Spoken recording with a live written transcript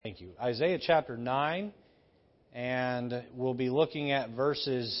Thank you. Isaiah chapter 9, and we'll be looking at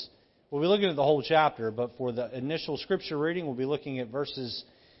the whole chapter, but for the initial scripture reading, we'll be looking at verses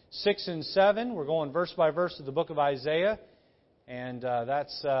 6 and 7. We're going verse by verse to the book of Isaiah, and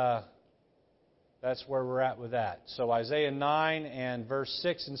that's where we're at with that. So Isaiah 9 and verse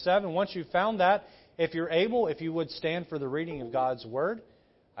 6 and 7. Once you've found that, if you're able, if you would stand for the reading of God's Word,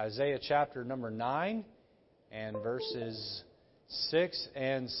 Isaiah chapter number 9 and verses 6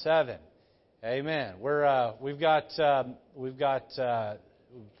 and 7. Amen. We've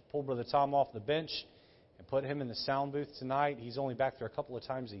pulled Brother Tom off the bench and put him in the sound booth tonight. He's only back there a couple of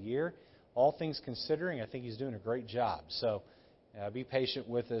times a year. All things considering, I think he's doing a great job. So be patient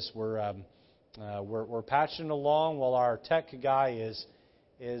with us. We're patching along while our tech guy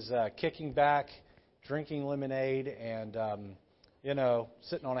is kicking back, drinking lemonade, and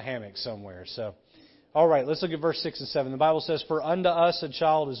sitting on a hammock somewhere. So, all right, let's look at verse 6 and 7. The Bible says, "For unto us a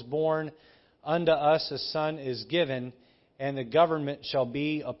child is born, unto us a son is given, and the government shall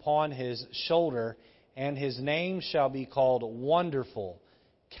be upon his shoulder, and his name shall be called Wonderful,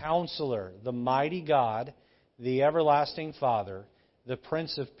 Counselor, the Mighty God, the Everlasting Father, the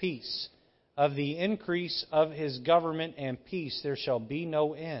Prince of Peace. Of the increase of his government and peace there shall be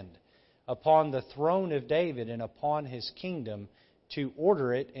no end, upon the throne of David and upon his kingdom, to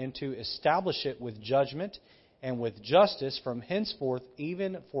order it and to establish it with judgment and with justice from henceforth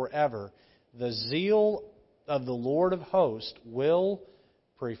even forever. The zeal of the Lord of hosts will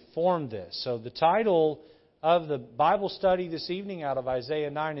perform this." So the title of the Bible study this evening out of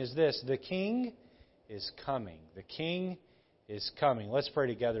Isaiah 9 is this: The King is Coming. The King is coming. Let's pray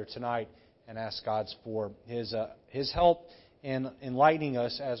together tonight and ask God for His help in enlightening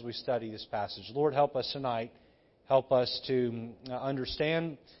us as we study this passage. Lord, help us tonight. Help us to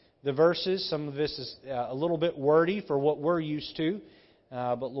understand the verses. Some of this is a little bit wordy for what we're used to.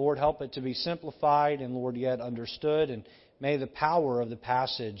 But Lord, help it to be simplified and, Lord, yet understood. And may the power of the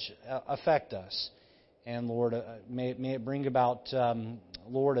passage affect us. And, Lord, may it bring about,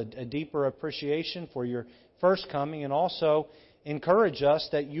 Lord, a deeper appreciation for your first coming, and also encourage us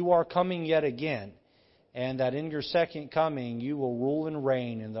that you are coming yet again. And that in your second coming you will rule and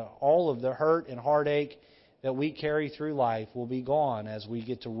reign, and all of the hurt and heartache that we carry through life will be gone as we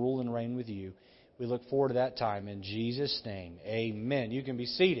get to rule and reign with you. We look forward to that time in Jesus' name. Amen. You can be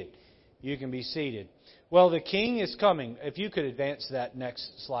seated. You can be seated. Well, the King is coming. If you could advance that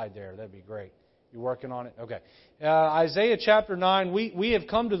next slide there, that'd be great. You're working on it? Okay. Isaiah chapter 9, we have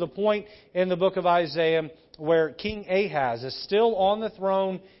come to the point in the book of Isaiah where King Ahaz is still on the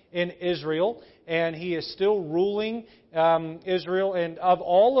throne in Israel, and he is still ruling Israel. And of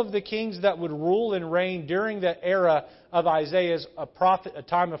all of the kings that would rule and reign during the era of Isaiah's a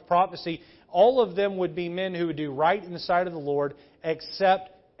time of prophecy, all of them would be men who would do right in the sight of the Lord,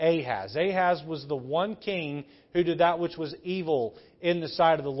 except Ahaz. Ahaz was the one king who did that which was evil in the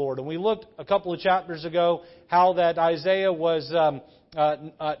sight of the Lord. And we looked a couple of chapters ago how that Isaiah was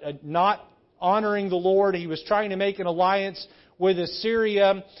not honoring the Lord. He was trying to make an alliance with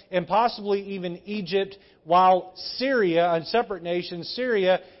Assyria and possibly even Egypt, while Syria, a separate nation,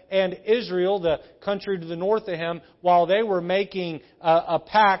 Syria and Israel, the country to the north of him, while they were making a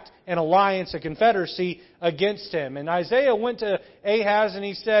pact, an alliance, a confederacy against him. And Isaiah went to Ahaz and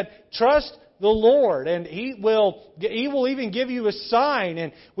he said, "Trust the Lord, and He will even give you a sign."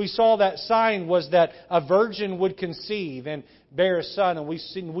 And we saw that sign was that a virgin would conceive and bear a son. And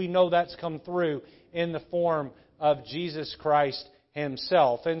we know that's come through in the form of Jesus Christ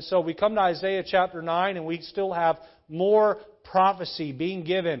Himself. And so we come to Isaiah chapter 9, and we still have more prophecy being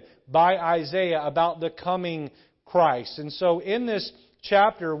given by Isaiah about the coming Christ. And so in this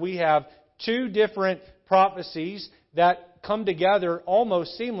chapter we have two different prophecies that come together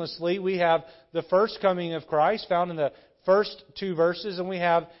almost seamlessly. We have the first coming of Christ found in the first two verses, and we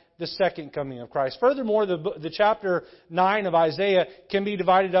have the second coming of Christ. Furthermore, the chapter 9 of Isaiah can be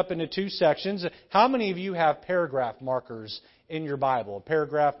divided up into two sections. How many of you have paragraph markers in your Bible? A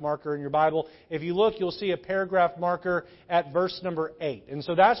paragraph marker in your Bible. If you look, you'll see a paragraph marker at verse number 8. And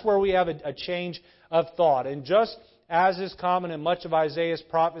so that's where we have a change of thought. And just as is common in much of Isaiah's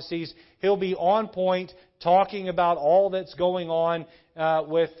prophecies, he'll be on point talking about all that's going on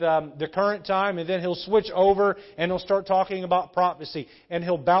with the current time, and then he'll switch over and he'll start talking about prophecy, and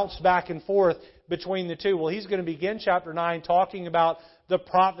he'll bounce back and forth between the two. Well, he's going to begin chapter 9 talking about the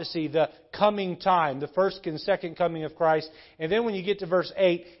prophecy, the coming time, the first and second coming of Christ. And then when you get to verse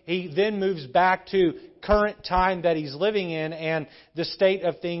 8, he then moves back to current time that he's living in and the state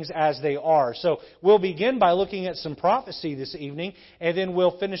of things as they are. So we'll begin by looking at some prophecy this evening, and then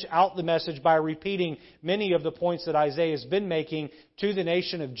we'll finish out the message by repeating many of the points that Isaiah has been making to the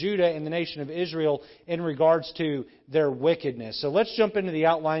nation of Judah and the nation of Israel in regards to their wickedness. So let's jump into the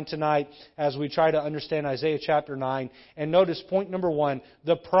outline tonight as we try to understand Isaiah chapter 9. And notice point number 1,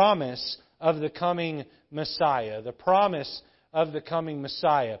 the promise of the coming Messiah. The promise of the coming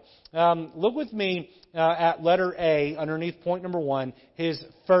Messiah. Look with me at letter A underneath point number 1, His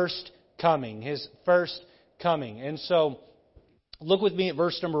first coming. His first coming. And so look with me at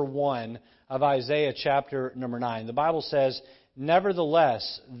verse number 1 of Isaiah chapter number 9. The Bible says,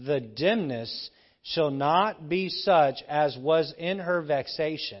 "Nevertheless, the dimness shall not be such as was in her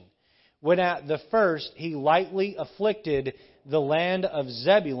vexation, when at the first he lightly afflicted the land of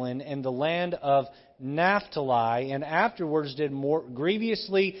Zebulun and the land of Naphtali, and afterwards did more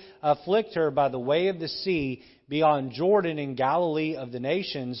grievously afflict her by the way of the sea beyond Jordan in Galilee of the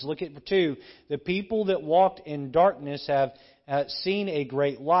nations." Look at 2. "The people that walked in darkness have seen a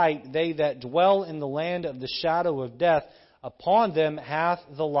great light. They that dwell in the land of the shadow of death, upon them hath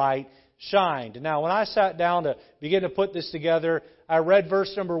the light shined." Now, when I sat down to begin to put this together, I read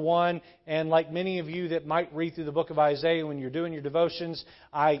verse number 1, and like many of you that might read through the book of Isaiah when you're doing your devotions,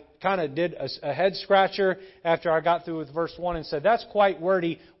 I kind of did a head scratcher after I got through with verse 1 and said, that's quite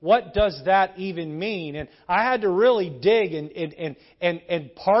wordy. What does that even mean? And I had to really dig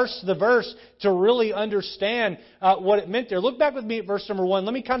and parse the verse to really understand what it meant there. Look back with me at verse number 1.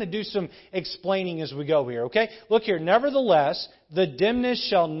 Let me kind of do some explaining as we go here, okay? Look here. "Nevertheless, the dimness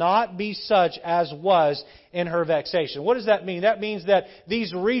shall not be such as was in her vexation." What does that mean? That means that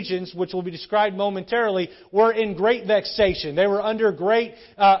these regions, which will be described momentarily, were in great vexation. They were under great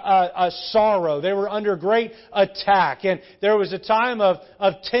sorrow. They were under great attack. And there was a time of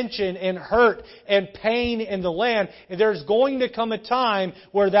tension and hurt and pain in the land. And there's going to come a time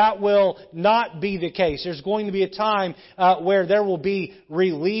where that will not be the case. There's going to be a time where there will be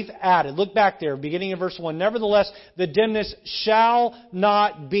relief added. Look back there, beginning in verse 1. "Nevertheless, the dimness shall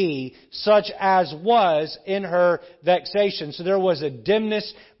not be such as was in her vexation." So there was a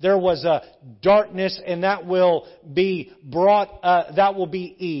dimness, there was a darkness, and that will be brought, that will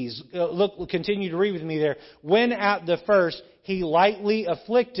be ease. Look, continue to read with me there. "When at the first he lightly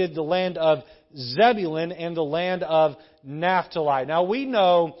afflicted the land of Zebulun and the land of Naphtali." Now we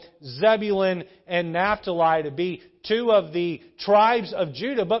know Zebulun and Naphtali to be 2 of the tribes of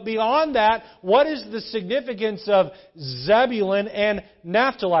Judah. But beyond that, what is the significance of Zebulun and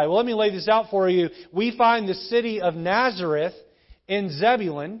Naphtali? Well, let me lay this out for you. We find the city of Nazareth in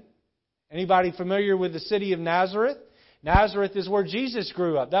Zebulun. Anybody familiar with the city of Nazareth? Nazareth is where Jesus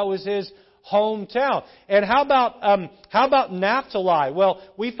grew up. That was His hometown. And how about Naphtali? Well,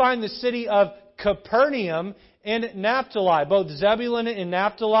 we find the city of Capernaum in Naphtali. Both Zebulun and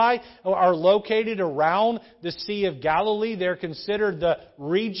Naphtali are located around the Sea of Galilee. They're considered the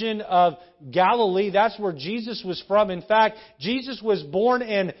region of Galilee. That's where Jesus was from. In fact, Jesus was born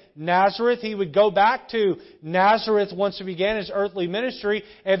in Nazareth. He would go back to Nazareth once he began His earthly ministry,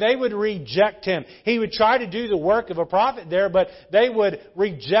 and they would reject Him. He would try to do the work of a prophet there, but they would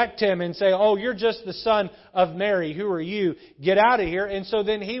reject Him and say, "Oh, you're just the son of Mary. Who are you? Get out of here." And so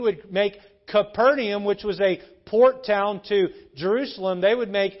then He would make Capernaum, which was a port town to Jerusalem, He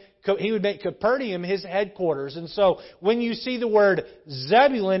would make Capernaum His headquarters. And so when you see the word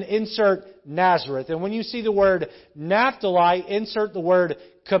Zebulun, insert Nazareth. And when you see the word Naphtali, insert the word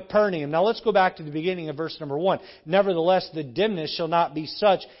Capernaum. Now let's go back to the beginning of verse number 1. "Nevertheless, the dimness shall not be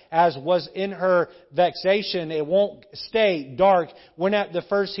such as was in her vexation." It won't stay dark. "When at the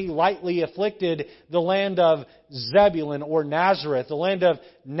first he lightly afflicted the land of Zebulun," or Nazareth, "the land of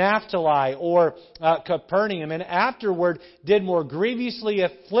Naphtali," or Capernaum, "and afterward did more grievously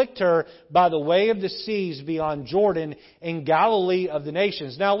afflict her by the way of the seas beyond Jordan in Galilee of the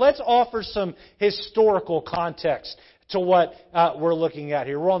nations." Now let's offer some historical context to what we're looking at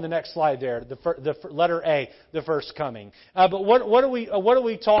here. We're on the next slide there, the letter A, the first coming. But what are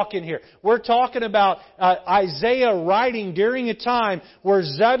we talking here? We're talking about Isaiah writing during a time where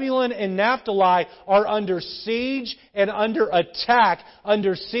Zebulun and Naphtali are under siege and under attack,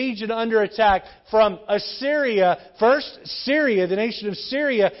 from Assyria. First Syria, the nation of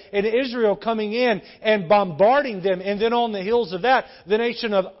Syria and Israel coming in and bombarding them, and then on the heels of that, the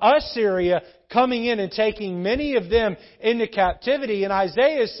nation of Assyria coming in and taking many of them into captivity. And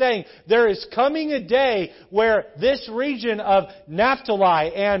Isaiah is saying there is coming a day where this region of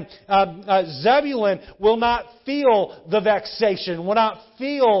Naphtali and Zebulun will not feel the vexation, will not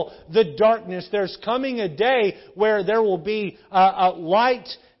feel the darkness. There's coming a day where there will be a light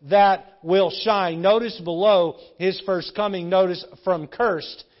that will shine. Notice below His first coming, notice from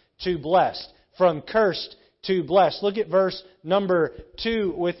cursed to blessed. From cursed to blessed. Look at verse number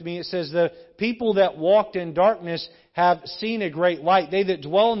 2 with me. It says, the people that walked in darkness have seen a great light. They that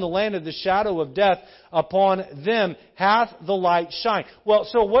dwell in the land of the shadow of death, upon them hath the light shine. Well,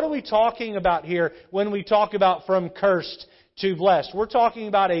 so what are we talking about here when we talk about from cursed to blessed? We're talking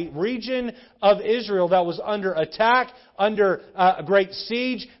about a region of Israel that was under attack, under a great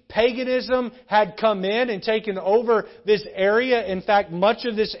siege. Paganism had come in and taken over this area. In fact, much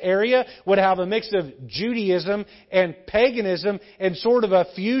of this area would have a mix of Judaism and paganism and sort of a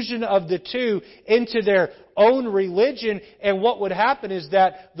fusion of the two into their own religion. And what would happen is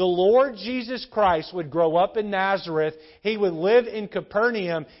that the Lord Jesus Christ would grow up in Nazareth. He would live in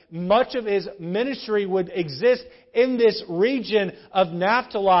Capernaum. Much of His ministry would exist in this region of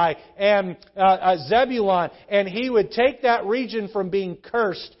Naphtali and Zebulun. And He would take that region from being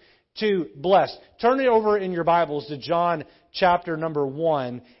cursed to blessed. Turn it over in your Bibles to John chapter number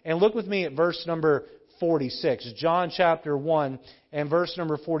 1 and look with me at verse number 46. John chapter 1 and verse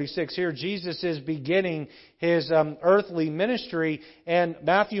number 46. Here Jesus is beginning His earthly ministry, and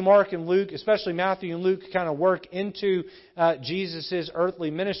Matthew, Mark, and Luke, especially Matthew and Luke, kind of work into Jesus' earthly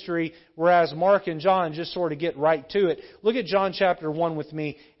ministry, whereas Mark and John just sort of get right to it. Look at John chapter 1 with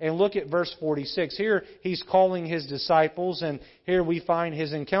me and look at verse 46. Here He's calling His disciples, and here we find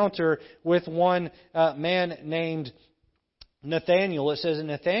His encounter with one man named Nathanael. It says, and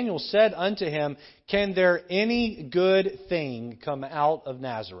Nathanael said unto Him, can there any good thing come out of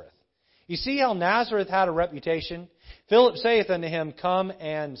Nazareth? You see how Nazareth had a reputation? Philip saith unto him, come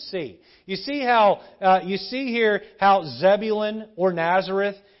and see. You see here how Zebulun or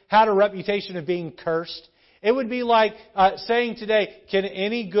Nazareth had a reputation of being cursed. It would be like saying today, can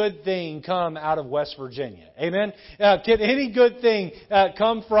any good thing come out of West Virginia? Amen? Can any good thing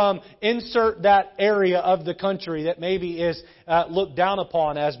come from insert that area of the country that maybe is looked down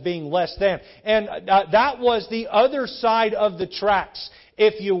upon as being less than? And that was the other side of the tracks,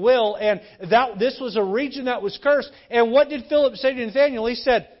 if you will. And this was a region that was cursed. And what did Philip say to Nathanael? He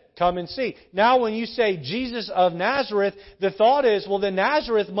said, come and see. Now when you say Jesus of Nazareth, the thought is, well, then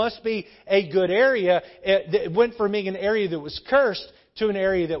Nazareth must be a good area. It went from being an area that was cursed to an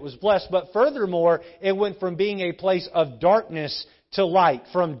area that was blessed. But furthermore, it went from being a place of darkness to light.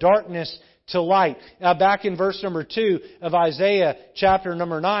 From darkness to light. Now back in verse number 2 of Isaiah chapter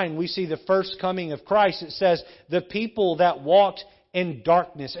number 9, we see the first coming of Christ. It says, the people that walked in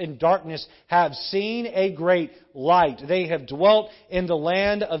darkness have seen a great light. They have dwelt in the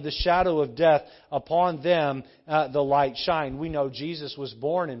land of the shadow of death. Upon them the light shined. We know Jesus was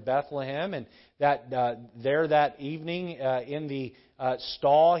born in Bethlehem, and that there that evening in the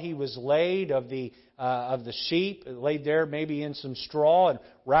stall He was laid of the sheep, laid there maybe in some straw and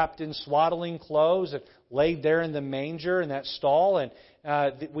wrapped in swaddling clothes, and laid there in the manger in that stall. And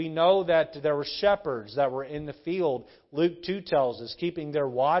we know that there were shepherds that were in the field. Luke 2 tells us, keeping their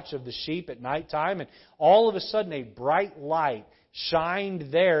watch of the sheep at nighttime. And all of a sudden a bright light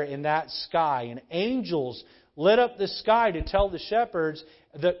shined there in that sky. And angels lit up the sky to tell the shepherds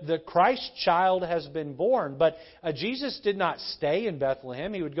that the Christ child has been born. But Jesus did not stay in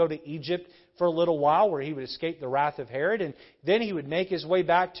Bethlehem. He would go to Egypt for a little while where He would escape the wrath of Herod. And then He would make His way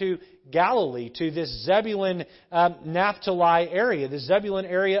back to Galilee, to this Zebulun Naphtali area, the Zebulun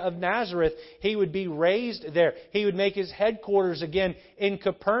area of Nazareth. He would be raised there. He would make His headquarters again in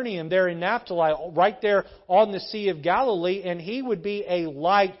Capernaum, there in Naphtali, right there on the Sea of Galilee. And He would be a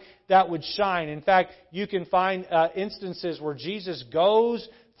light that would shine. In fact, you can find instances where Jesus goes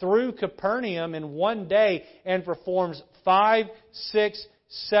through Capernaum in one day and performs 5, 6,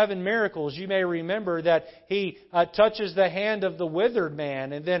 7 miracles. You may remember that He touches the hand of the withered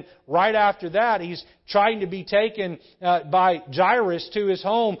man, and then right after that He's trying to be taken by Jairus to his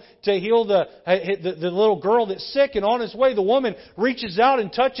home to heal the little girl that's sick. And on His way, the woman reaches out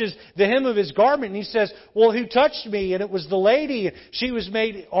and touches the hem of His garment, and He says, well, who touched me? And it was the lady. She was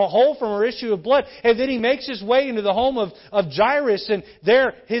made whole from her issue of blood. And then He makes His way into the home of Jairus, and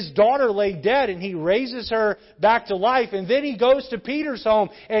there his daughter lay dead, and He raises her back to life. And then He goes to Peter's home,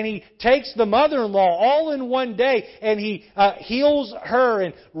 and He takes the mother-in-law all in in one day, and He heals her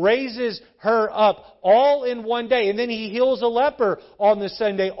and raises her up all in one day. And then He heals a leper on the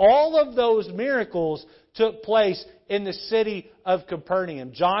same day. All of those miracles took place in the city of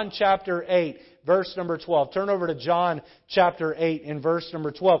Capernaum. John chapter 8, verse number 12. Turn over to John chapter 8 and verse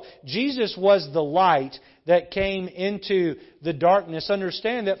number 12. Jesus was the light that came into the darkness.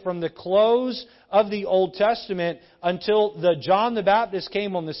 Understand that from the close of the Old Testament until John the Baptist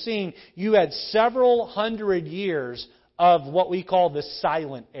came on the scene, you had several hundred years of what we call the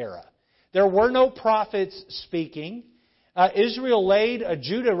silent era. There were no prophets speaking. Judah laid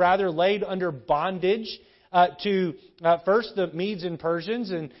under bondage to first the Medes and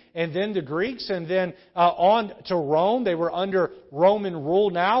Persians and then the Greeks and then on to Rome. They were under Roman rule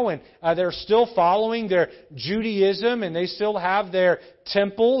now, and they're still following their Judaism, and they still have their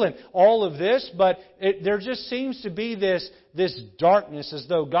temple and all of this, but there just seems to be this darkness, as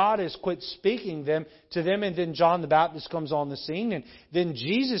though God has quit speaking to them, and then John the Baptist comes on the scene, and then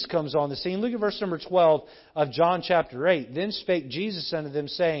Jesus comes on the scene. Look at verse number 12 of John chapter 8. Then spake Jesus unto them,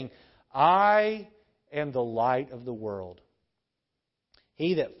 saying, I am the light of the world.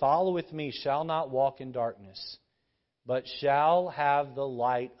 He that followeth me shall not walk in darkness, but shall have the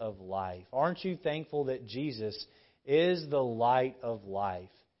light of life. Aren't you thankful that Jesus is the light of life?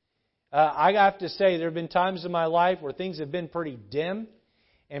 I have to say, there have been times in my life where things have been pretty dim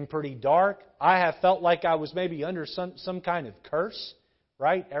and pretty dark. I have felt like I was maybe under some kind of curse,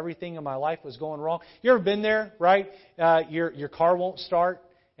 right? Everything in my life was going wrong. You ever been there, right? Your car won't start,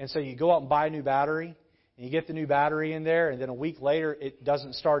 and so you go out and buy a new battery, and you get the new battery in there, and then a week later it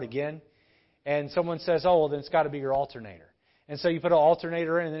doesn't start again. And someone says, oh, well, then it's got to be your alternator. And so you put an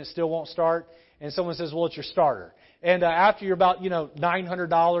alternator in, and it still won't start. And someone says, well, it's your starter. And after you're about, $900,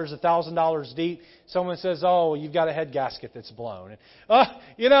 $1,000 deep, someone says, oh, you've got a head gasket that's blown. And,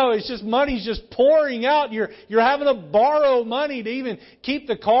 it's just money's just pouring out. You're having to borrow money to even keep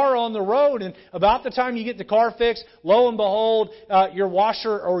the car on the road. And about the time you get the car fixed, lo and behold, your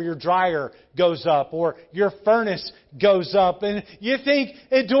washer or your dryer goes up, or your furnace goes up, and you think,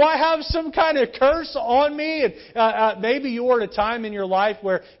 hey, do I have some kind of curse on me? And maybe you're at a time in your life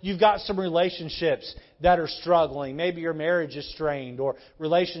where you've got some relationships that are struggling. Maybe your marriage is strained, or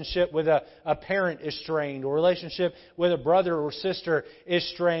relationship with a parent is strained, or relationship with a brother or sister is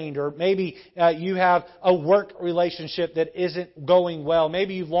strained, or maybe you have a work relationship that isn't going well.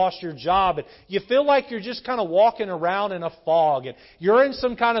 Maybe you've lost your job, and you feel like you're just kind of walking around in a fog, and you're in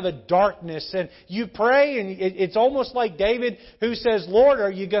some kind of a darkness, and you pray, and it's almost like David, who says, Lord,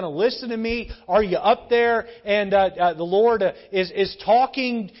 are you going to listen to me? Are you up there? And the Lord is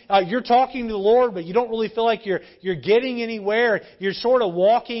talking. You're talking to the Lord, but you don't really feel like you're getting anywhere. You're sort of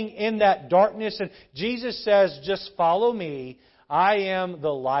walking in that darkness. And Jesus says, just follow me. I am the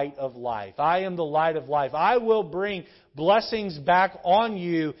light of life. I am the light of life. I will bring blessings back on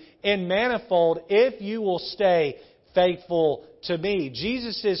you in manifold if you will stay faithful to me.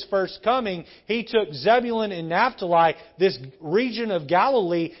 Jesus' first coming, He took Zebulun and Naphtali, this region of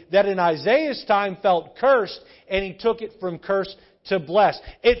Galilee that in Isaiah's time felt cursed, and He took it from cursed to blessed.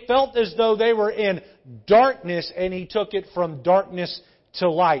 It felt as though they were in darkness, and He took it from darkness to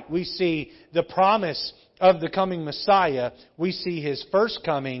light. We see the promise of the coming Messiah. We see His first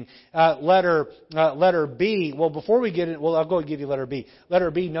coming. Letter B. Well, before we get it, I'll go and give you letter B.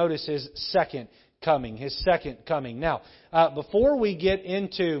 Letter B, notice His second coming. His second coming. Now, before we get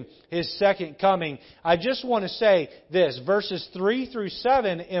into His second coming, I just want to say this. Verses 3 through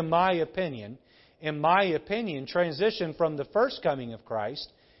 7, in my opinion, transition from the first coming of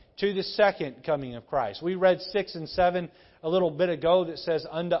Christ to the second coming of Christ. We read 6 and 7 a little bit ago that says,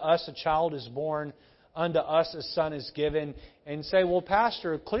 unto us a child is born, unto us a son is given. And say, well,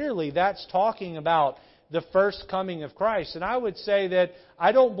 Pastor, clearly that's talking about the first coming of Christ. And I would say that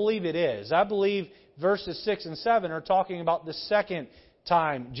I don't believe it is. I believe verses 6 and 7 are talking about the second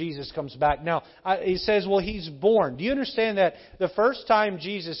time Jesus comes back. Now, he says, well, He's born. Do you understand that the first time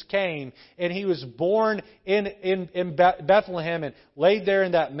Jesus came and He was born in Bethlehem and laid there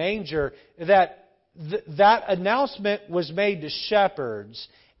in that manger, that announcement was made to shepherds,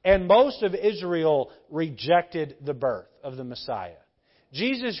 and most of Israel rejected the birth of the Messiah.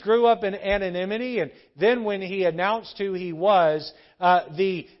 Jesus grew up in anonymity, and then when He announced who He was,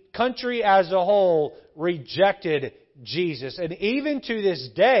 the country as a whole rejected Jesus. And even to this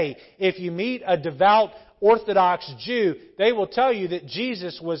day, if you meet a devout Orthodox Jew, they will tell you that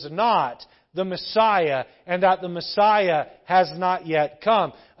Jesus was not the Messiah, and that the Messiah has not yet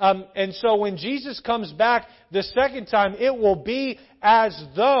come. And so when Jesus comes back the second time, it will be as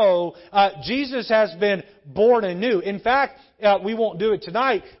though Jesus has been born anew. In fact, we won't do it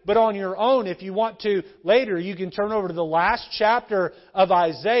tonight, but on your own, if you want to later, you can turn over to the last chapter of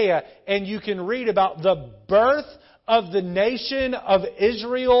Isaiah and you can read about the birth of the nation of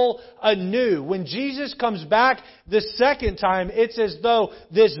Israel anew. When Jesus comes back the second time, it's as though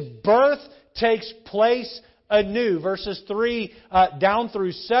this birth takes place anew. Verses 3 down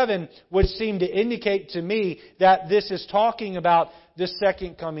through 7 would seem to indicate to me that this is talking about the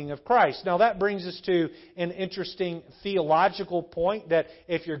second coming of Christ. Now that brings us to an interesting theological point that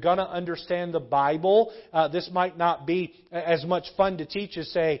if you're going to understand the Bible, this might not be as much fun to teach as,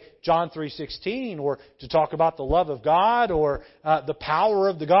 say, John 3:16 or to talk about the love of God or the power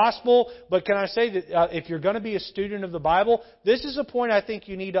of the gospel. But can I say that if you're going to be a student of the Bible, this is a point I think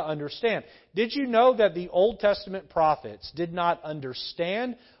you need to understand. Did you know that the Old Testament prophets did not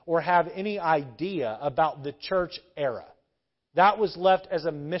understand or have any idea about the church era? That was left as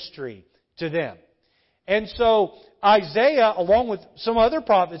a mystery to them. And so Isaiah, along with some other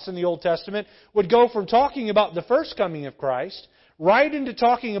prophets in the Old Testament, would go from talking about the first coming of Christ right into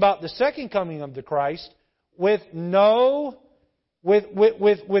talking about the second coming of the Christ with no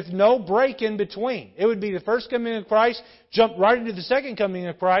break in between. It would be the first coming of Christ, jump right into the second coming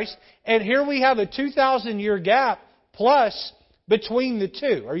of Christ, and here we have a 2,000-year gap plus between the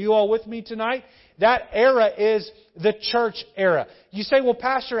two. Are you all with me tonight? That era is the church era. You say, well,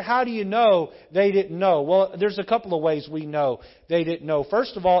 Pastor, how do you know they didn't know? Well, there's a couple of ways we know they didn't know.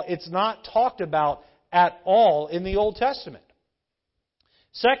 First of all, it's not talked about at all in the Old Testament.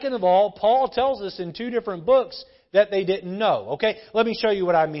 Second of all, Paul tells us in 2 different books that they didn't know. Okay? Let me show you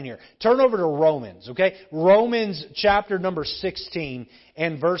what I mean here. Turn over to Romans, okay? Romans chapter number 16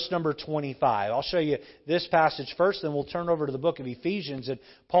 and verse number 25. I'll show you this passage first, then we'll turn over to the book of Ephesians, and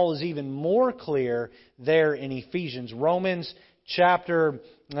Paul is even more clear there in Ephesians. Romans chapter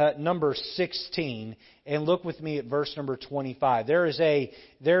number 16, and look with me at verse number 25. There is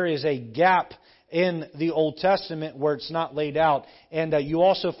a gap in the Old Testament where it's not laid out, and you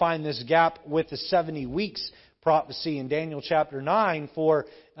also find this gap with the 70 weeks prophecy in Daniel chapter 9 for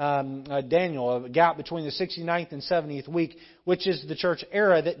Daniel, a gap between the 69th and 70th week, which is the church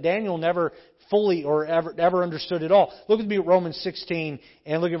era that Daniel never fully or ever understood at all. Look with me at Romans 16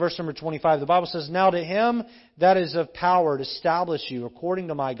 and look at verse number 25. The Bible says, "Now to Him that is of power to establish you according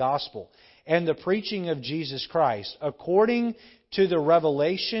to my gospel and the preaching of Jesus Christ, according to the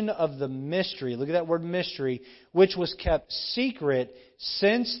revelation of the mystery," look at that word mystery, "which was kept secret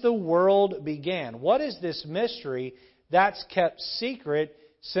since the world began." What is this mystery that's kept secret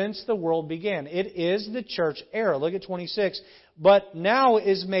since the world began? It is the church era. Look at 26. "But now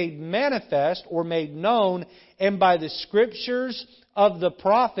is made manifest," or made known, "and by the Scriptures of the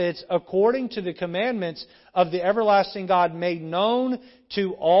prophets, according to the commandments of the everlasting God, made known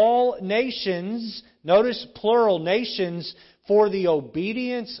to all nations," notice plural, nations, "for the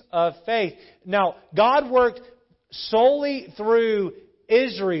obedience of faith." Now, God worked solely through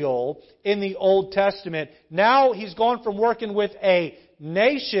Israel in the Old Testament. Now He's gone from working with a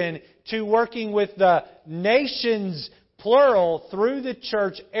nation to working with the nations, plural, through the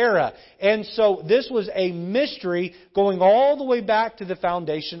church era. And so this was a mystery going all the way back to the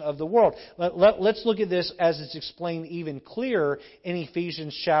foundation of the world. Let's look at this as it's explained even clearer in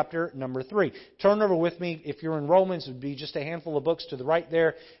Ephesians chapter number 3. Turn over with me. If you're in Romans, it would be just a handful of books to the right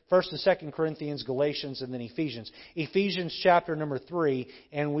there. 1st and 2nd Corinthians, Galatians, and then Ephesians. Ephesians chapter number 3,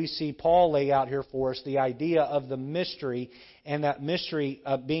 and we see Paul lay out here for us the idea of the mystery, and that mystery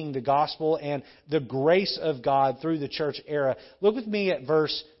being the gospel and the grace of God through the church era. Look with me at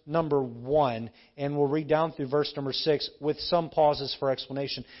verse number 1, and we'll read down through verse number 6 with some pauses for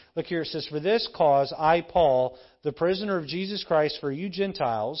explanation. Look here, it says, "For this cause I, Paul, the prisoner of Jesus Christ for you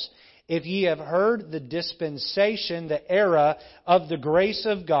Gentiles, if ye have heard the dispensation," the era of the grace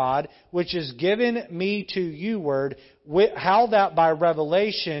of God, "which is given me to you word, how that by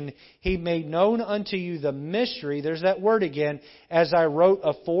revelation He made known unto you the mystery," there's that word again, "as I wrote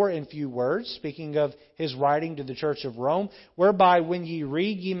afore in few words," speaking of His writing to the church of Rome, "whereby when ye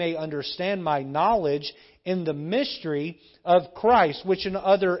read ye may understand my knowledge in the mystery of Christ, which in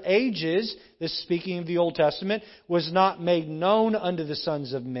other ages," this is speaking of the Old Testament, "was not made known unto the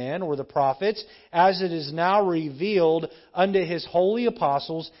sons of men," or the prophets, "as it is now revealed unto His holy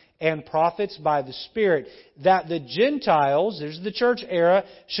apostles and prophets by the Spirit, that the Gentiles," there's the church era,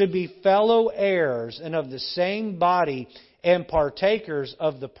 "should be fellow heirs and of the same body and partakers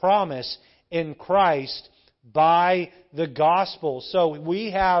of the promise in Christ by the gospel. So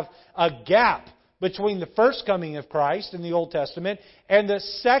we have a gap between the first coming of Christ in the Old Testament and the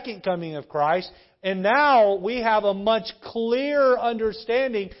second coming of Christ. And now we have a much clearer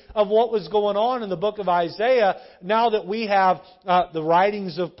understanding of what was going on in the book of Isaiah, now that we have the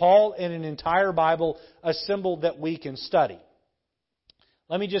writings of Paul and an entire Bible assembled that we can study.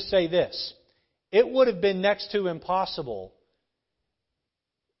 Let me just say this. It would have been next to impossible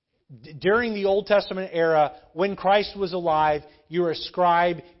during the Old Testament era, when Christ was alive, you were a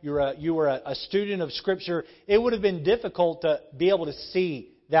scribe, you were a student of Scripture. It would have been difficult to be able to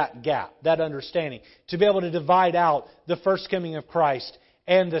see that gap, that understanding, to be able to divide out the first coming of Christ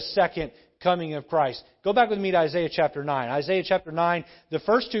and the second coming of Christ. Go back with me to Isaiah chapter 9. Isaiah chapter 9, the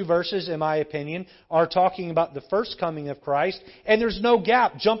first two verses, in my opinion, are talking about the first coming of Christ. And there's no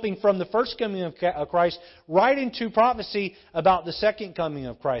gap jumping from the first coming of Christ right into prophecy about the second coming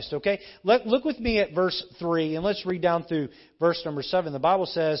of Christ. Okay? Look with me at verse 3, and let's read down through verse number 7. The Bible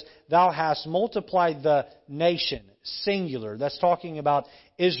says, Thou hast multiplied the nation, singular. That's talking about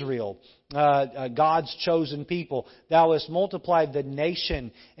Israel, God's chosen people. Thou hast multiplied the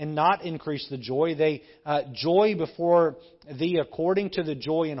nation and not increased the joy. They joy before thee according to the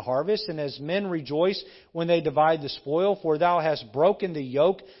joy in harvest, and as men rejoice when they divide the spoil. For thou hast broken the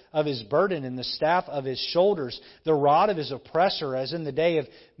yoke of his burden and the staff of his shoulders, the rod of his oppressor, as in the day of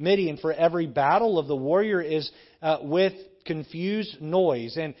Midian. For every battle of the warrior is with confused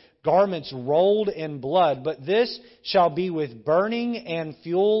noise, and garments rolled in blood. But this shall be with burning and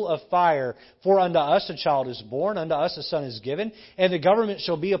fuel of fire. For unto us a child is born, unto us a son is given, and the government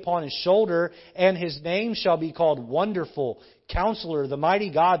shall be upon his shoulder, and his name shall be called Wonderful, Counselor, the Mighty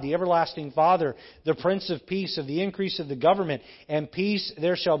God, the Everlasting Father, the Prince of Peace. Of the increase of the government and peace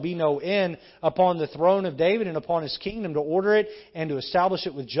there shall be no end upon the throne of David and upon his kingdom, to order it and to establish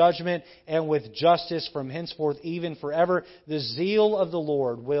it with judgment and with justice from henceforth even forever. The zeal of the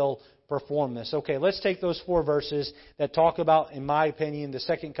Lord will perform this. Okay, let's take those 4 verses that talk about, in my opinion, the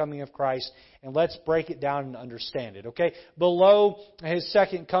second coming of Christ, and let's break it down and understand it. Okay, below His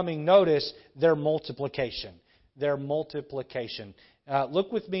second coming, notice their multiplication. Their multiplication.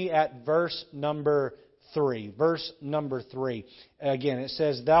 Look with me at verse number 3. Verse number 3. Again, it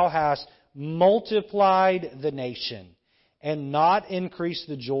says, Thou hast multiplied the nation and not increased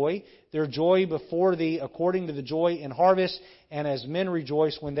the joy. Their joy before thee according to the joy in harvest, and as men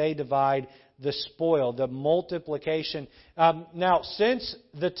rejoice when they divide the spoil. The multiplication. Now, since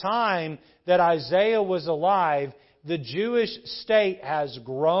the time that Isaiah was alive, the Jewish state has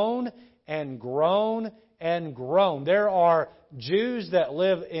grown and grown and grown. There are Jews that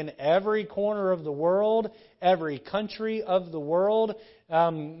live in every corner of the world, every country of the world.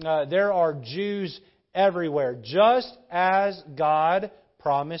 There are Jews everywhere, just as God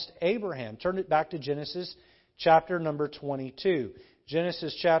promised Abraham. Turn it back to Genesis chapter number 22.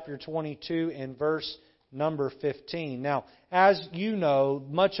 Genesis chapter 22 and verse number 15. Now, as you know,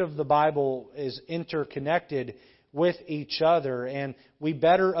 much of the Bible is interconnected with each other, and we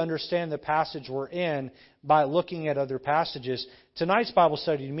better understand the passage we're in by looking at other passages. Tonight's Bible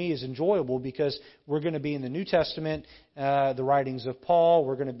study to me is enjoyable because we're going to be in the New Testament, the writings of Paul.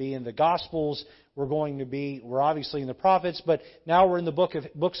 We're going to be in the Gospels. We're obviously in the prophets, but now we're in the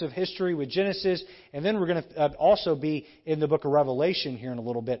books of history with Genesis, and then we're going to also be in the book of Revelation here in a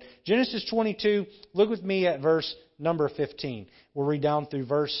little bit. Genesis 22, look with me at verse number 15. We'll read down through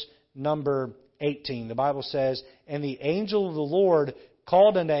verse number 18. The Bible says, And the angel of the Lord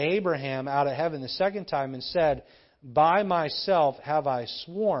called unto Abraham out of heaven the second time and said, By myself have I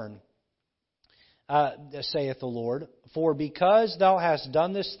sworn, saith the Lord, for because thou hast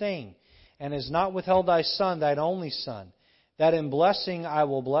done this thing, and hast not withheld thy son, thine only son, that in blessing I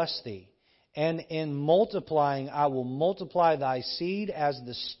will bless thee, and in multiplying I will multiply thy seed as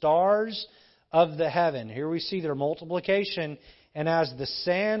the stars of the heaven. Here we see their multiplication. And as the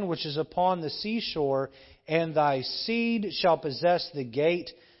sand which is upon the seashore, and thy seed shall possess the gate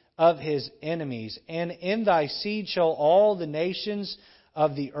of his enemies. And in thy seed shall all the nations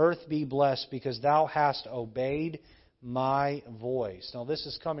of the earth be blessed, because thou hast obeyed my voice. Now this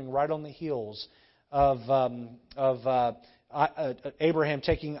is coming right on the heels of Abraham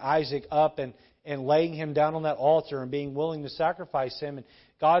taking Isaac up and laying him down on that altar and being willing to sacrifice him. And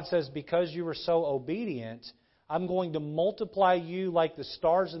God says, because you were so obedient, I'm going to multiply you like the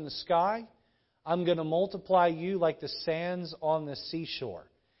stars in the sky. I'm going to multiply you like the sands on the seashore.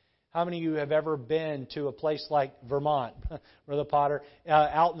 How many of you have ever been to a place like Vermont, Brother Potter,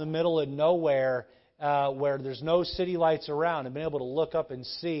 out in the middle of nowhere where there's no city lights around, and been able to look up and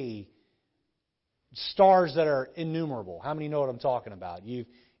see stars that are innumerable? How many know what I'm talking about?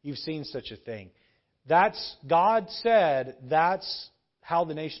 You've seen such a thing. God said that's how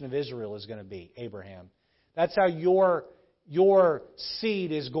the nation of Israel is going to be, Abraham. That's how your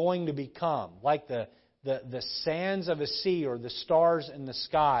seed is going to become, like the sands of a sea or the stars in the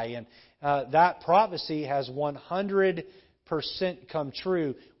sky. And that prophecy has 100% come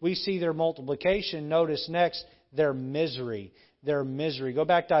true. We see their multiplication. Notice next, their misery. Their misery. Go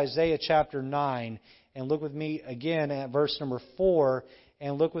back to Isaiah chapter 9 and look with me again at verse number 4.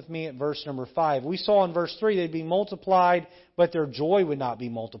 And look with me at verse number 5. We saw in verse 3 they'd be multiplied, but their joy would not be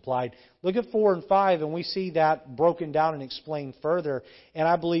multiplied. Look at 4 and 5, and we see that broken down and explained further. And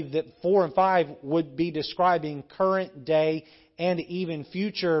I believe that 4 and 5 would be describing current day and even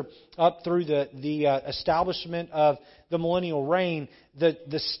future up through the establishment of the millennial reign,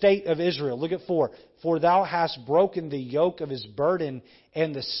 the state of Israel. Look at 4. For thou hast broken the yoke of his burden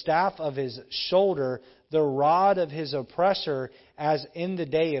and the staff of his shoulder, the rod of his oppressor, as in the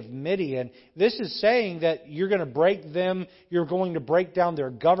day of Midian. This is saying that you're going to break them, you're going to break down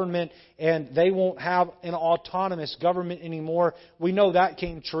their government, and they won't have an autonomous government anymore. We know that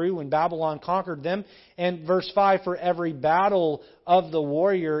came true when Babylon conquered them. And verse 5, for every battle of the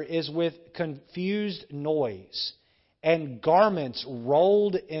warrior is with confused noise, and garments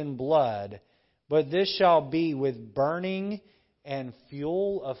rolled in blood, but this shall be with burning and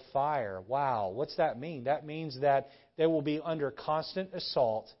fuel of fire. Wow, what's that mean? That means that they will be under constant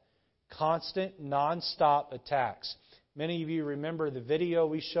assault, constant non-stop attacks. Many of you remember the video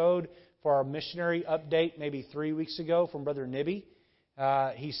we showed for our missionary update maybe 3 weeks ago from Brother Nibby.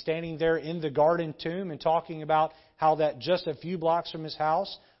 He's standing there in the Garden Tomb and talking about how that just a few blocks from his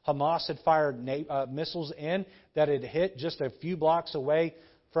house, Hamas had fired missiles in that had hit just a few blocks away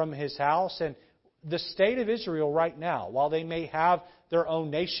from his house. And the state of Israel right now, while they may have their own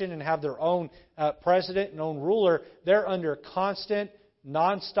nation and have their own president and own ruler, they're under constant,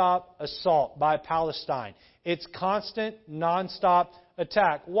 non-stop assault by Palestine. It's constant, non-stop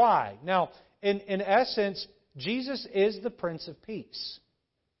attack. Why? Now, in essence, Jesus is the Prince of Peace.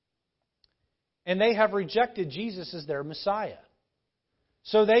 And they have rejected Jesus as their Messiah.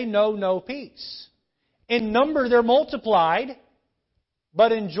 So they know no peace. In number, they're multiplied,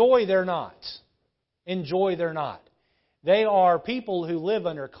 but in joy, they're not. In joy, they're not. They are people who live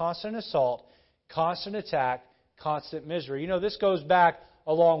under constant assault, constant attack, constant misery. You know, this goes back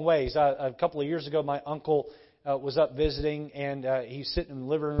a long ways. A couple of years ago, my uncle was up visiting, and he's sitting in the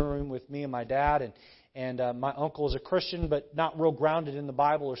living room with me and my dad. And my uncle is a Christian, but not real grounded in the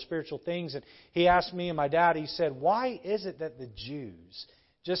Bible or spiritual things. And he asked me and my dad, he said, why is it that the Jews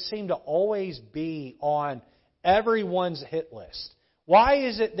just seem to always be on everyone's hit list? Why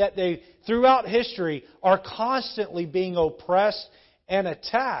is it that they, throughout history, are constantly being oppressed and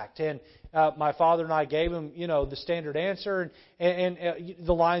attacked? And my father and I gave him, the standard answer, and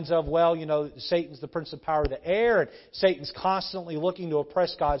the lines of, Satan's the prince of power of the air, and Satan's constantly looking to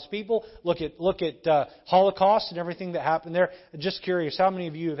oppress God's people. Look at Holocaust and everything that happened there. Just curious, how many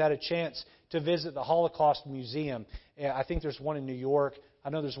of you have had a chance to visit the Holocaust Museum? I think there's one in New York.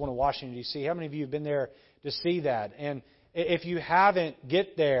 I know there's one in Washington, D.C. How many of you have been there to see that? And if you haven't,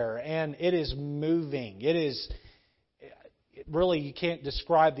 get there, and it is moving. It is really, you can't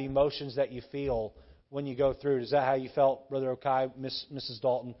describe the emotions that you feel when you go through. Is that how you felt, Brother Okai, Miss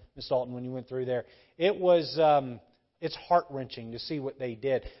Dalton, when you went through there? It was, it's heart-wrenching to see what they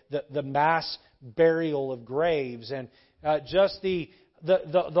did. The mass burial of graves, and just the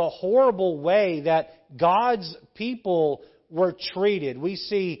horrible way that God's people were treated. We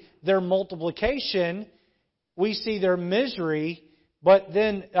see their multiplication. We see their misery, but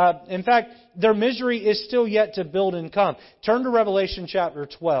then, in fact, their misery is still yet to build and come. Turn to Revelation chapter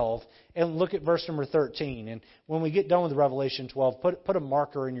 12 and look at verse number 13. And when we get done with Revelation 12, put a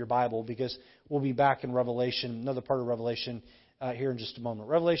marker in your Bible, because we'll be back in Revelation, another part of Revelation, here in just a moment.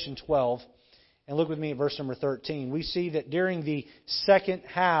 Revelation 12, and look with me at verse number 13. We see that during the second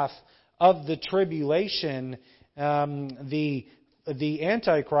half of the tribulation, the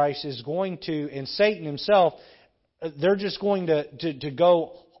Antichrist is going to, and Satan himself, they're just going to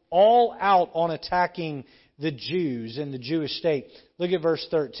go all out on attacking the Jews and the Jewish state. Look at verse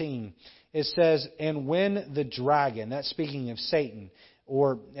 13. It says, and when the dragon, that's speaking of Satan,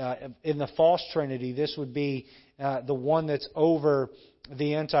 or in the false trinity, this would be the one that's over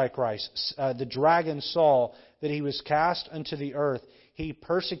the Antichrist. The dragon saw that he was cast unto the earth. He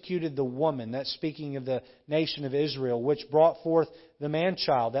persecuted the woman, that's speaking of the nation of Israel, which brought forth the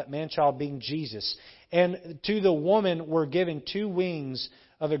man-child, that man-child being Jesus. And to the woman were given 2 wings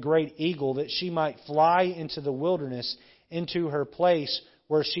of a great eagle, that she might fly into the wilderness, into her place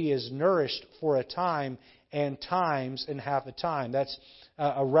where she is nourished for a time and times and half a time. That's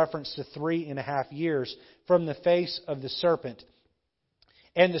a reference to 3.5 years from the face of the serpent.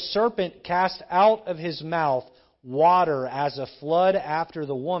 And the serpent cast out of his mouth water as a flood after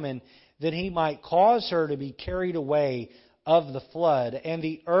the woman, that he might cause her to be carried away of the flood. And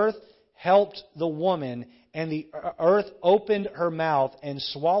the earth helped the woman, and the earth opened her mouth and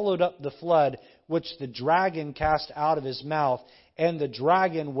swallowed up the flood which the dragon cast out of his mouth. And the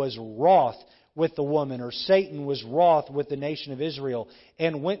dragon was wroth with the woman, or Satan was wroth with the nation of Israel,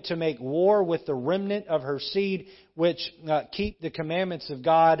 and went to make war with the remnant of her seed, which keep the commandments of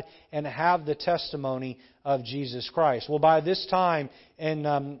God and have the testimony of Jesus Christ. Well, by this time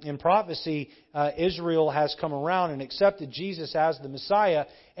in prophecy, Israel has come around and accepted Jesus as the Messiah,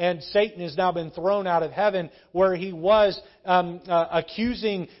 and Satan has now been thrown out of heaven, where he was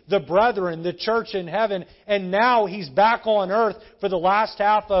accusing the brethren, the church in heaven, and now he's back on earth for the last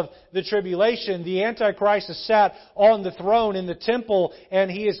half of the tribulation. The Antichrist has sat on the throne in the temple, and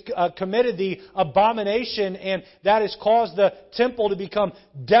he has committed the abomination, and that has caused the temple to become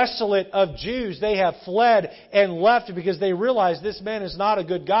desolate of Jews. They have fled and left because they realize this man is not a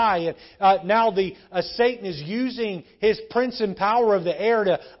good guy. And now Satan is using his prince and power of the air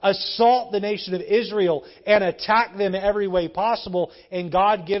to assault the nation of Israel and attack them every way possible. And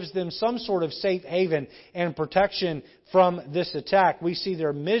God gives them some sort of safe haven and protection from this attack. We see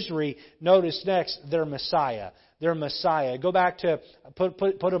their misery. Notice next, their Messiah. Their Messiah. Go back to,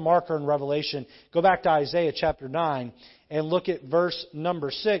 put a marker in Revelation. Go back to Isaiah chapter 9 and look at verse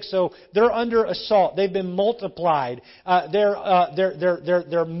number 6. So they're under assault. They've been multiplied.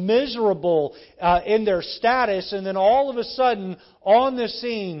 They're miserable in their status, and then all of a sudden, on the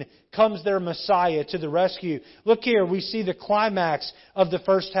scene comes their Messiah to the rescue. Look here, we see the climax of the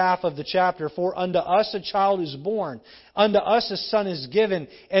first half of the chapter. For unto us a child is born, unto us a son is given,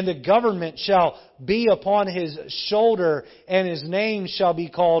 and the government shall be upon his shoulder, and his name shall be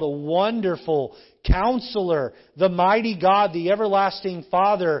called a Wonderful Counselor, the Mighty God, the Everlasting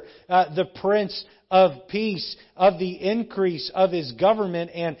Father, the Prince of Peace. Of the increase of His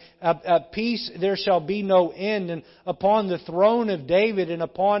government and peace there shall be no end, and upon the throne of David and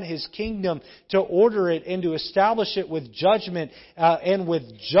upon His kingdom, to order it and to establish it with judgment and with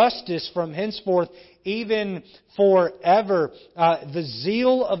justice from henceforth even forever. The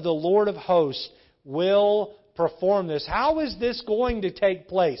zeal of the Lord of hosts will perform this. How is this going to take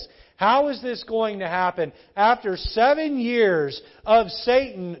place? How is this going to happen? After 7 years of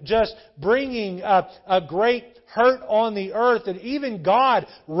Satan just bringing a great hurt on the earth, and even God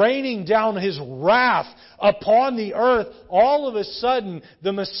raining down His wrath upon the earth, all of a sudden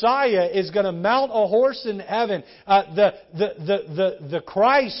the Messiah is going to mount a horse in heaven. The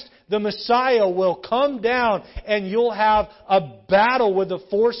Christ, the Messiah, will come down, and you'll have a battle with the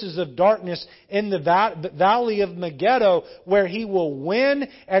forces of darkness in the valley of Megiddo, where He will win,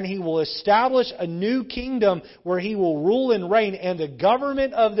 and He will establish a new kingdom where He will rule and reign, and the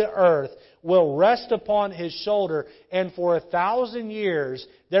government of the earth will rest upon His shoulder, and for 1,000 years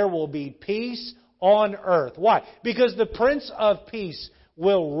there will be peace on earth. Why? Because the Prince of Peace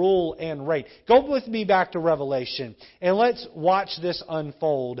will rule and reign. Go with me back to Revelation, and let's watch this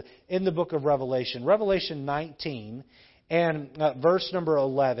unfold in the book of Revelation. Revelation 19 and verse number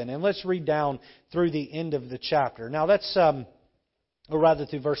 11. And let's read down through the end of the chapter. Now that's, or rather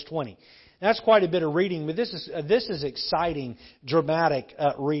through verse 20. That's quite a bit of reading, but this is exciting, dramatic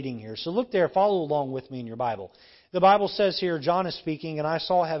reading here. So look there, follow along with me in your Bible. The Bible says here, John is speaking, and I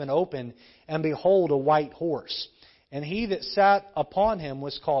saw heaven open, and behold, a white horse. And he that sat upon him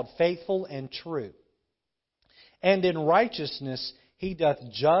was called Faithful and True. And in righteousness he doth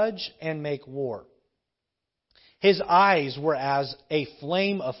judge and make war. His eyes were as a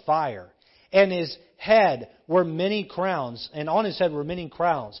flame of fire, and his head were many crowns, and on his head were many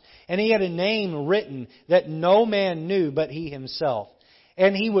crowns. And he had a name written that no man knew but he himself.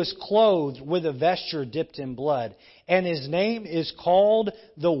 And he was clothed with a vesture dipped in blood. And his name is called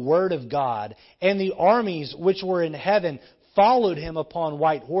the Word of God. And the armies which were in heaven followed him upon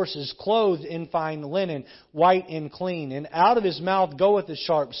white horses, clothed in fine linen, white and clean. And out of his mouth goeth a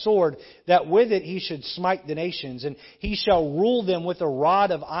sharp sword, that with it he should smite the nations. And he shall rule them with a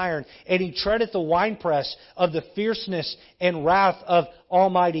rod of iron. And he treadeth the winepress of the fierceness and wrath of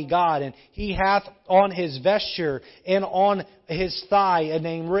Almighty God. And He hath on His vesture and on His thigh a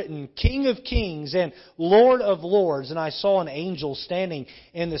name written, King of Kings and Lord of Lords. And I saw an angel standing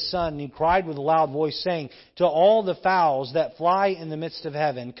in the sun, and he cried with a loud voice, saying, to all the fowls that fly in the midst of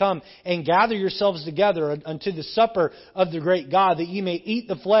heaven, come and gather yourselves together unto the supper of the great God, that ye may eat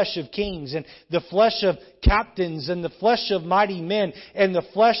the flesh of kings, and the flesh of captains, and the flesh of mighty men, and the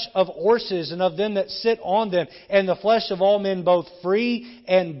flesh of horses, and of them that sit on them, and the flesh of all men, both free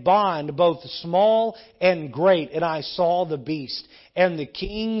and bond, both small and great. And I saw the beast and the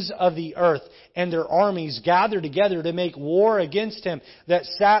kings of the earth and their armies gathered together to make war against him that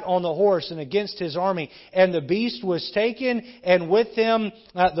sat on the horse and against his army. And the beast was taken, and with him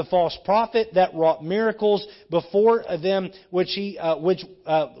the false prophet that wrought miracles before them, with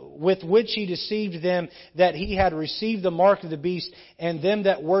which he deceived them, that he had received the mark of the beast and them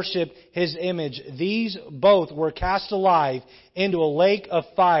that worshipped his image. These both were cast alive into a lake of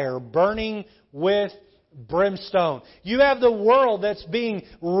fire, burning with brimstone. You have the world that's being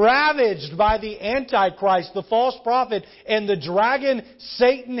ravaged by the Antichrist, the false prophet, and the dragon,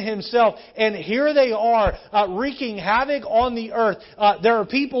 Satan himself. And here they are, wreaking havoc on the earth. There are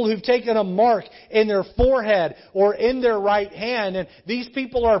people who've taken a mark in their forehead or in their right hand, and these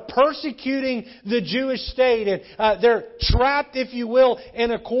people are persecuting the Jewish state, and they're trapped, if you will,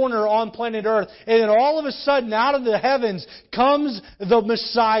 in a corner on planet Earth. And then all of a sudden, out of the heavens comes the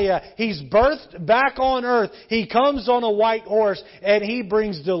Messiah. He's birthed back on earth. He comes on a white horse, and He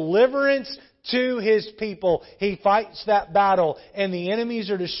brings deliverance to His people. He fights that battle, and the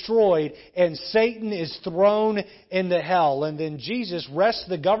enemies are destroyed, and Satan is thrown into hell. And then Jesus rests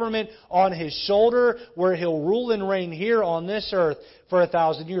the government on His shoulder, where He'll rule and reign here on this earth for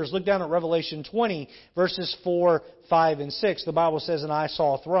 1,000 years. Look down at Revelation 20, verses 4, 5, and 6. The Bible says, and I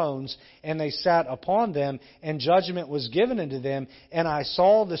saw thrones, and they sat upon them, and judgment was given unto them. And I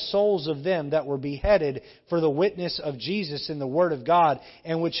saw the souls of them that were beheaded for the witness of Jesus and the Word of God,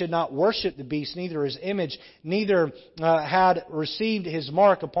 and which had not worshipped the beast, neither His image, neither had received His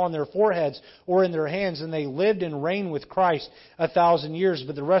mark upon their foreheads or in their hands. And they lived and reigned with Christ 1,000 years.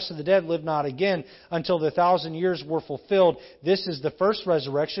 But the rest of the dead lived not again until the 1,000 years were fulfilled. This is the first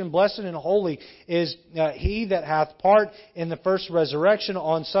resurrection. Blessed and holy is he that hath part in the first resurrection.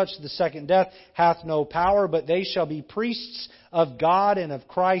 On such the second death hath no power, but they shall be priests of God and of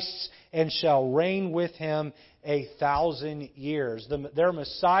Christ, and shall reign with Him 1,000 years. Their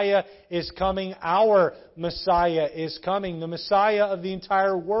Messiah is coming. Our Messiah is coming. The Messiah of the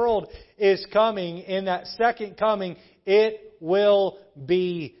entire world is coming. In that second coming, it will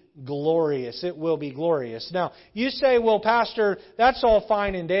be glorious. It will be glorious. Now, you say, well, Pastor, that's all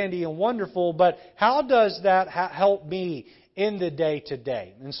fine and dandy and wonderful, but how does that help me in the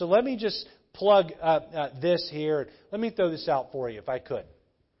day-to-day? And so let me just plug this here. Let me throw this out for you, if I could.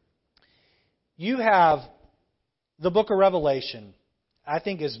 You have the book of Revelation, I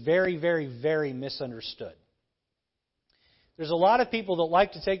think, is very, very, very misunderstood. There's a lot of people that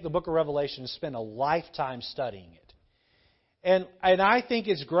like to take the book of Revelation and spend a lifetime studying it. And I think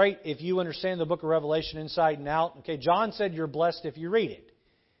it's great if you understand the book of Revelation inside and out. Okay, John said you're blessed if you read it.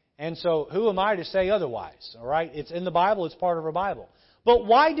 And so who am I to say otherwise? All right, it's in the Bible, it's part of our Bible. But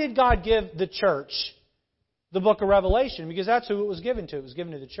why did God give the church the book of Revelation? Because that's who it was given to. It was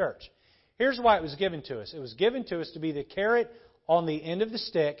given to the church. Here's why it was given to us. It was given to us to be the carrot on the end of the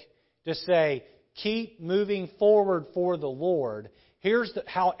stick to say, keep moving forward for the Lord. Here's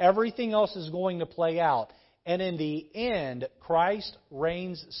how everything else is going to play out. And in the end, Christ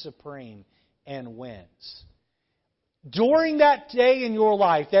reigns supreme and wins. During that day in your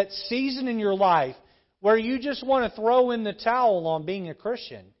life, that season in your life, where you just want to throw in the towel on being a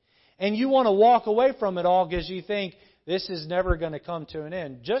Christian, and you want to walk away from it all because you think this is never going to come to an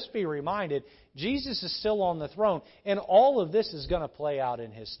end, just be reminded, Jesus is still on the throne, and all of this is going to play out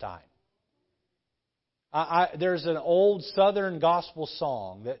in His time. There's an old Southern gospel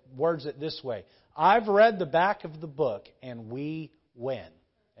song that words it this way: I've read the back of the book, and we win.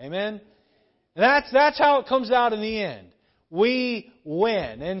 Amen? And that's how it comes out in the end. We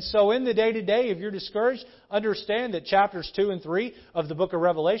win. And so in the day-to-day, if you're discouraged, understand that chapters 2 and 3 of the book of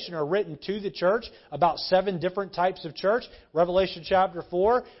Revelation are written to the church about 7 different types of church. Revelation chapter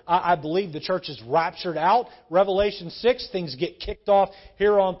 4, I believe the church is raptured out. Revelation 6, things get kicked off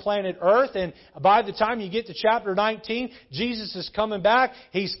here on planet Earth. And by the time you get to chapter 19, Jesus is coming back.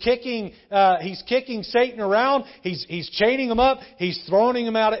 He's kicking Satan around. He's chaining him up. He's throwing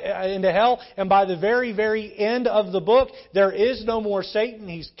him out into hell. And by the very, very end of the book, there is no more more Satan.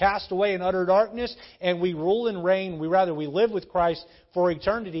 He's cast away in utter darkness, and we rule and reign. We live with Christ for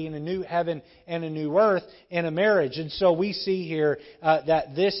eternity in a new heaven and a new earth and a marriage. And so we see here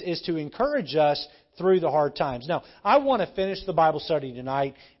that this is to encourage us through the hard times. Now, I want to finish the Bible study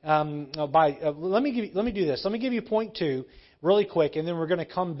tonight let me do this. Let me give you point 2 really quick, and then we're going to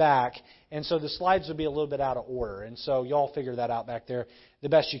come back. And so the slides will be a little bit out of order. And so y'all figure that out back there the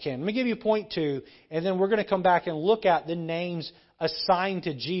best you can. Let me give you point 2, and then we're going to come back and look at the names assigned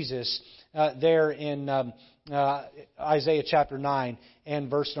to Jesus there in Isaiah chapter 9 and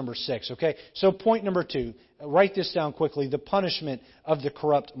verse number 6. Okay? So point number 2. Write this down quickly. The punishment of the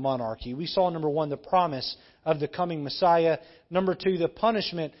corrupt monarchy. We saw, number 1, the promise of the coming Messiah. Number 2, the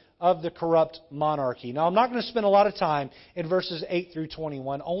punishment of the corrupt monarchy. Now, I'm not going to spend a lot of time in verses 8 through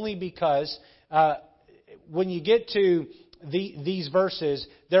 21, only because when you get to these verses,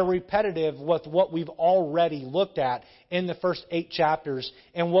 they're repetitive with what we've already looked at in the first 8 chapters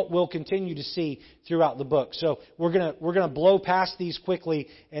and what we'll continue to see throughout the book. So we're gonna blow past these quickly,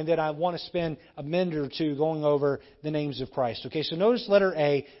 and then I want to spend a minute or two going over the names of Christ. Okay, so notice letter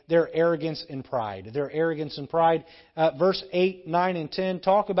A, their arrogance and pride. Their arrogance and pride. Verse 8, 9, and 10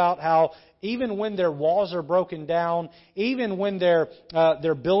 talk about how even when their walls are broken down, even when their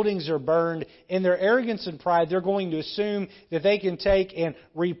buildings are burned, in their arrogance and pride, they're going to assume that they can take and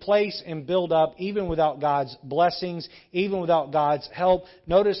replace and build up even without God's blessings, even without God's help.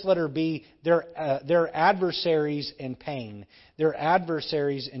 Notice letter B, their adversaries in pain. Their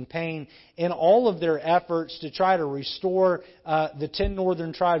adversaries in pain in all of their efforts to try to restore the 10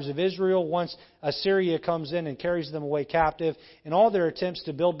 northern tribes of Israel once Assyria comes in and carries them away captive. In all their attempts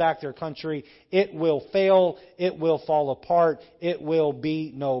to build back their country, it will fail, it will fall apart, it will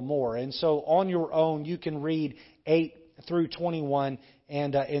be no more. And so on your own, you can read 8 through 21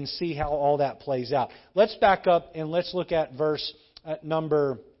 and see how all that plays out. Let's back up and let's look at verse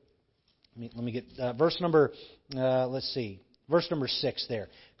number. Let me get verse number. Let's see. Verse number 6 there.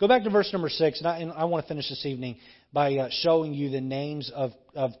 Go back to verse number 6, and I want to finish this evening by showing you the names of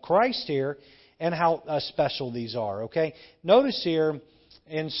Christ here and how special these are. Okay? Notice here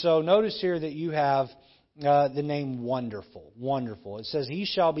that you have the name Wonderful. Wonderful. It says, He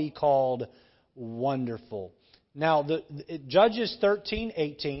shall be called Wonderful. Now, Judges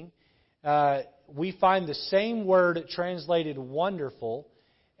 13:18, we find the same word translated wonderful,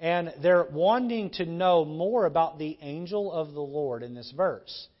 and they're wanting to know more about the angel of the Lord in this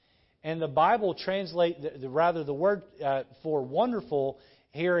verse. And the Bible the word for wonderful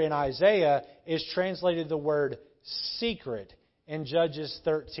here in Isaiah is translated the word secret in Judges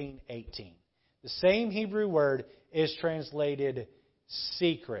 13:18. The same Hebrew word is translated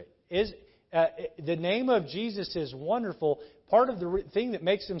secret. The name of Jesus is wonderful. Part of the thing that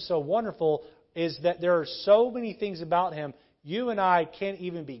makes Him so wonderful is that there are so many things about Him you and I can't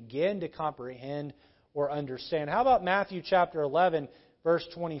even begin to comprehend or understand. How about Matthew chapter 11, verse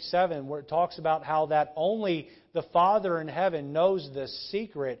 27, where it talks about how that only the Father in heaven knows the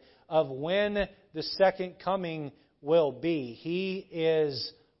secret of when the second coming will be. He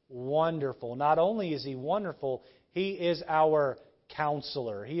is wonderful. Not only is He wonderful, He is our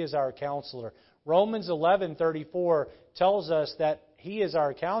Counselor. He is our Counselor. Romans 11:34 tells us that He is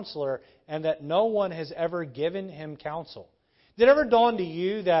our Counselor and that no one has ever given Him counsel. Did it ever dawn to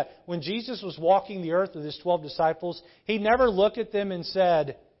you that when Jesus was walking the earth with His 12 disciples, He never looked at them and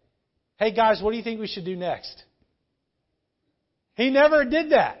said, "Hey guys, what do you think we should do next?" He never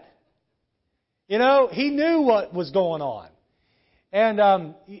did that. You know, He knew what was going on.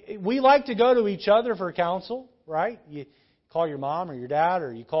 And we like to go to each other for counsel, right? You call your mom or your dad,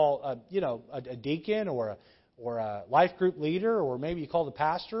 or you call a deacon or a life group leader, or maybe you call the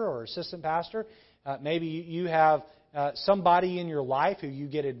pastor or assistant pastor. Maybe you have somebody in your life who you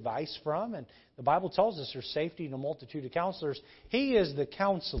get advice from, and the Bible tells us there's safety in a multitude of counselors. He is the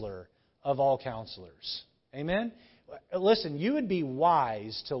counselor of all counselors. Amen? Listen, you would be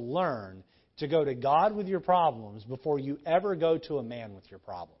wise to learn to go to God with your problems before you ever go to a man with your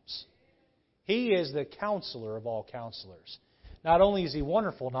problems. He is the counselor of all counselors. Not only is He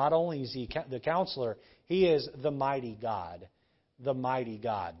wonderful, not only is He the counselor, He is the mighty God. The mighty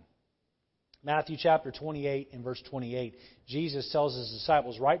God. Matthew chapter 28 and verse 28, Jesus tells His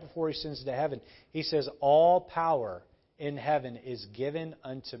disciples right before He sends to heaven, He says, "All power in heaven is given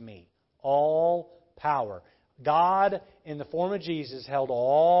unto me." All power. God, in the form of Jesus, held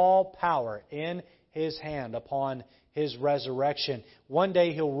all power in His hand upon His resurrection. One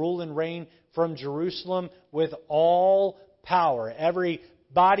day He'll rule and reign from Jerusalem with all power.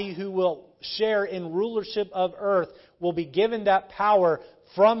 Everybody who will share in rulership of earth will be given that power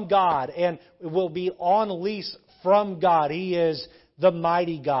from God and will be on lease from God. He is the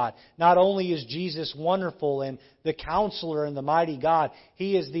mighty God. Not only is Jesus wonderful and the Counselor and the mighty God,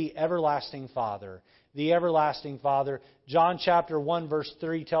 He is the everlasting Father. The everlasting Father. John chapter 1 verse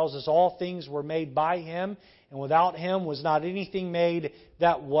 3 tells us all things were made by Him, and without Him was not anything made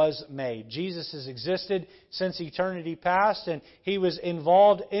that was made. Jesus has existed since eternity past, and He was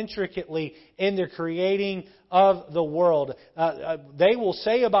involved intricately in the creating of the world. They will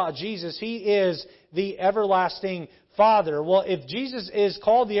say about Jesus, He is the everlasting Father. Well, if Jesus is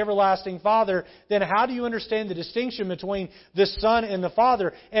called the everlasting Father, then how do you understand the distinction between the Son and the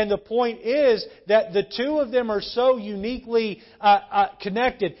Father? And the point is that the two of them are so uniquely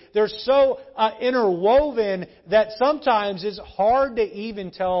connected. They're so interwoven that sometimes it's hard to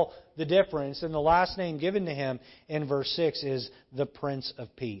even tell the difference. And the last name given to Him in verse 6 is the Prince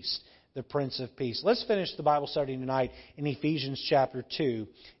of Peace. The Prince of Peace. Let's finish the Bible study tonight in Ephesians chapter 2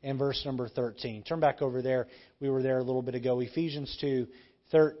 and verse number 13. Turn back over there. We were there a little bit ago. Ephesians 2,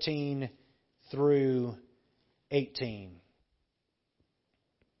 13 through 18.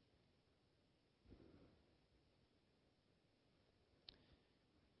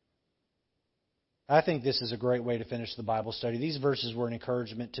 I think this is a great way to finish the Bible study. These verses were an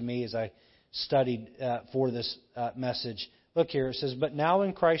encouragement to me as I studied for this message. Look here, it says, "But now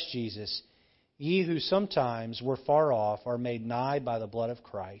in Christ Jesus, ye who sometimes were far off are made nigh by the blood of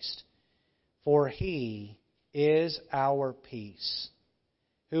Christ. For He is our peace,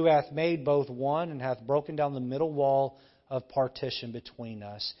 who hath made both one, and hath broken down the middle wall of partition between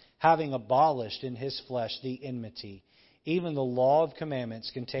us, having abolished in His flesh the enmity, even the law of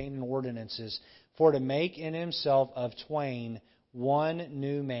commandments contained in ordinances, for to make in Himself of twain one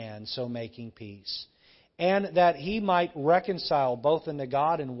new man, so making peace. And that He might reconcile both unto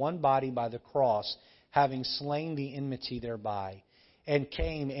God in one body by the cross, having slain the enmity thereby, and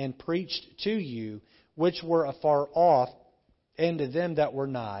came and preached to you, which were afar off, and to them that were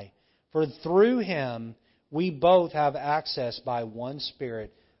nigh. For through Him we both have access by one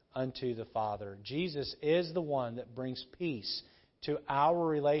Spirit unto the Father." Jesus is the one that brings peace to our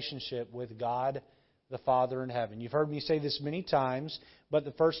relationship with God the Father in heaven. You've heard me say this many times, but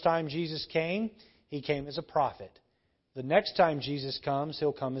the first time Jesus came, He came as a prophet. The next time Jesus comes,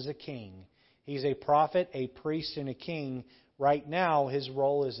 He'll come as a king. He's a prophet, a priest, and a king. Right now, His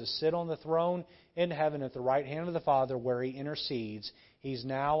role is to sit on the throne in heaven at the right hand of the Father where He intercedes. He's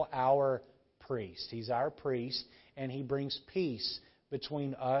now our priest. He's our priest, and He brings peace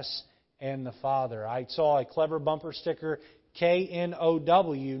between us and the Father. I saw a clever bumper sticker,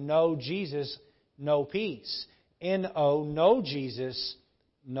 KNOW, no Jesus, no peace. NO, no Jesus,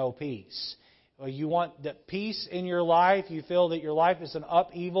 no peace. You want the peace in your life. You feel that your life is an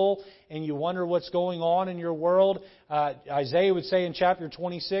upheaval and you wonder what's going on in your world. Isaiah would say in chapter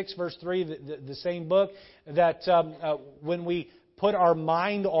 26, verse 3, the same book, that when we put our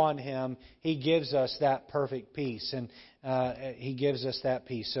mind on Him, He gives us that perfect peace. And He gives us that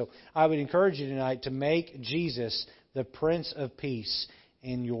peace. So I would encourage you tonight to make Jesus the Prince of Peace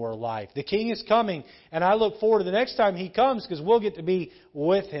in your life. The King is coming, and I look forward to the next time He comes because we'll get to be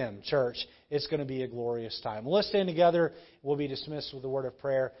with Him, church. It's going to be a glorious time. Well, let's stand together. We'll be dismissed with a word of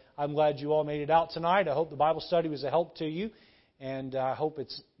prayer. I'm glad you all made it out tonight. I hope the Bible study was a help to you, and I hope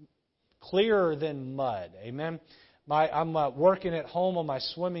it's clearer than mud. Amen. I'm working at home on my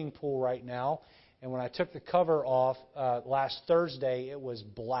swimming pool right now, and when I took the cover off last Thursday, it was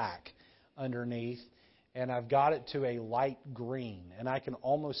black underneath. And I've got it to a light green, and I can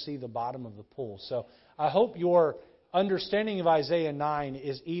almost see the bottom of the pool. So I hope your understanding of Isaiah 9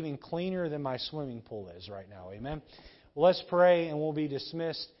 is even cleaner than my swimming pool is right now. Amen? Well, let's pray, and we'll be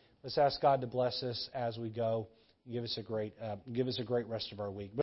dismissed. Let's ask God to bless us as we go. Give us a great rest of our week.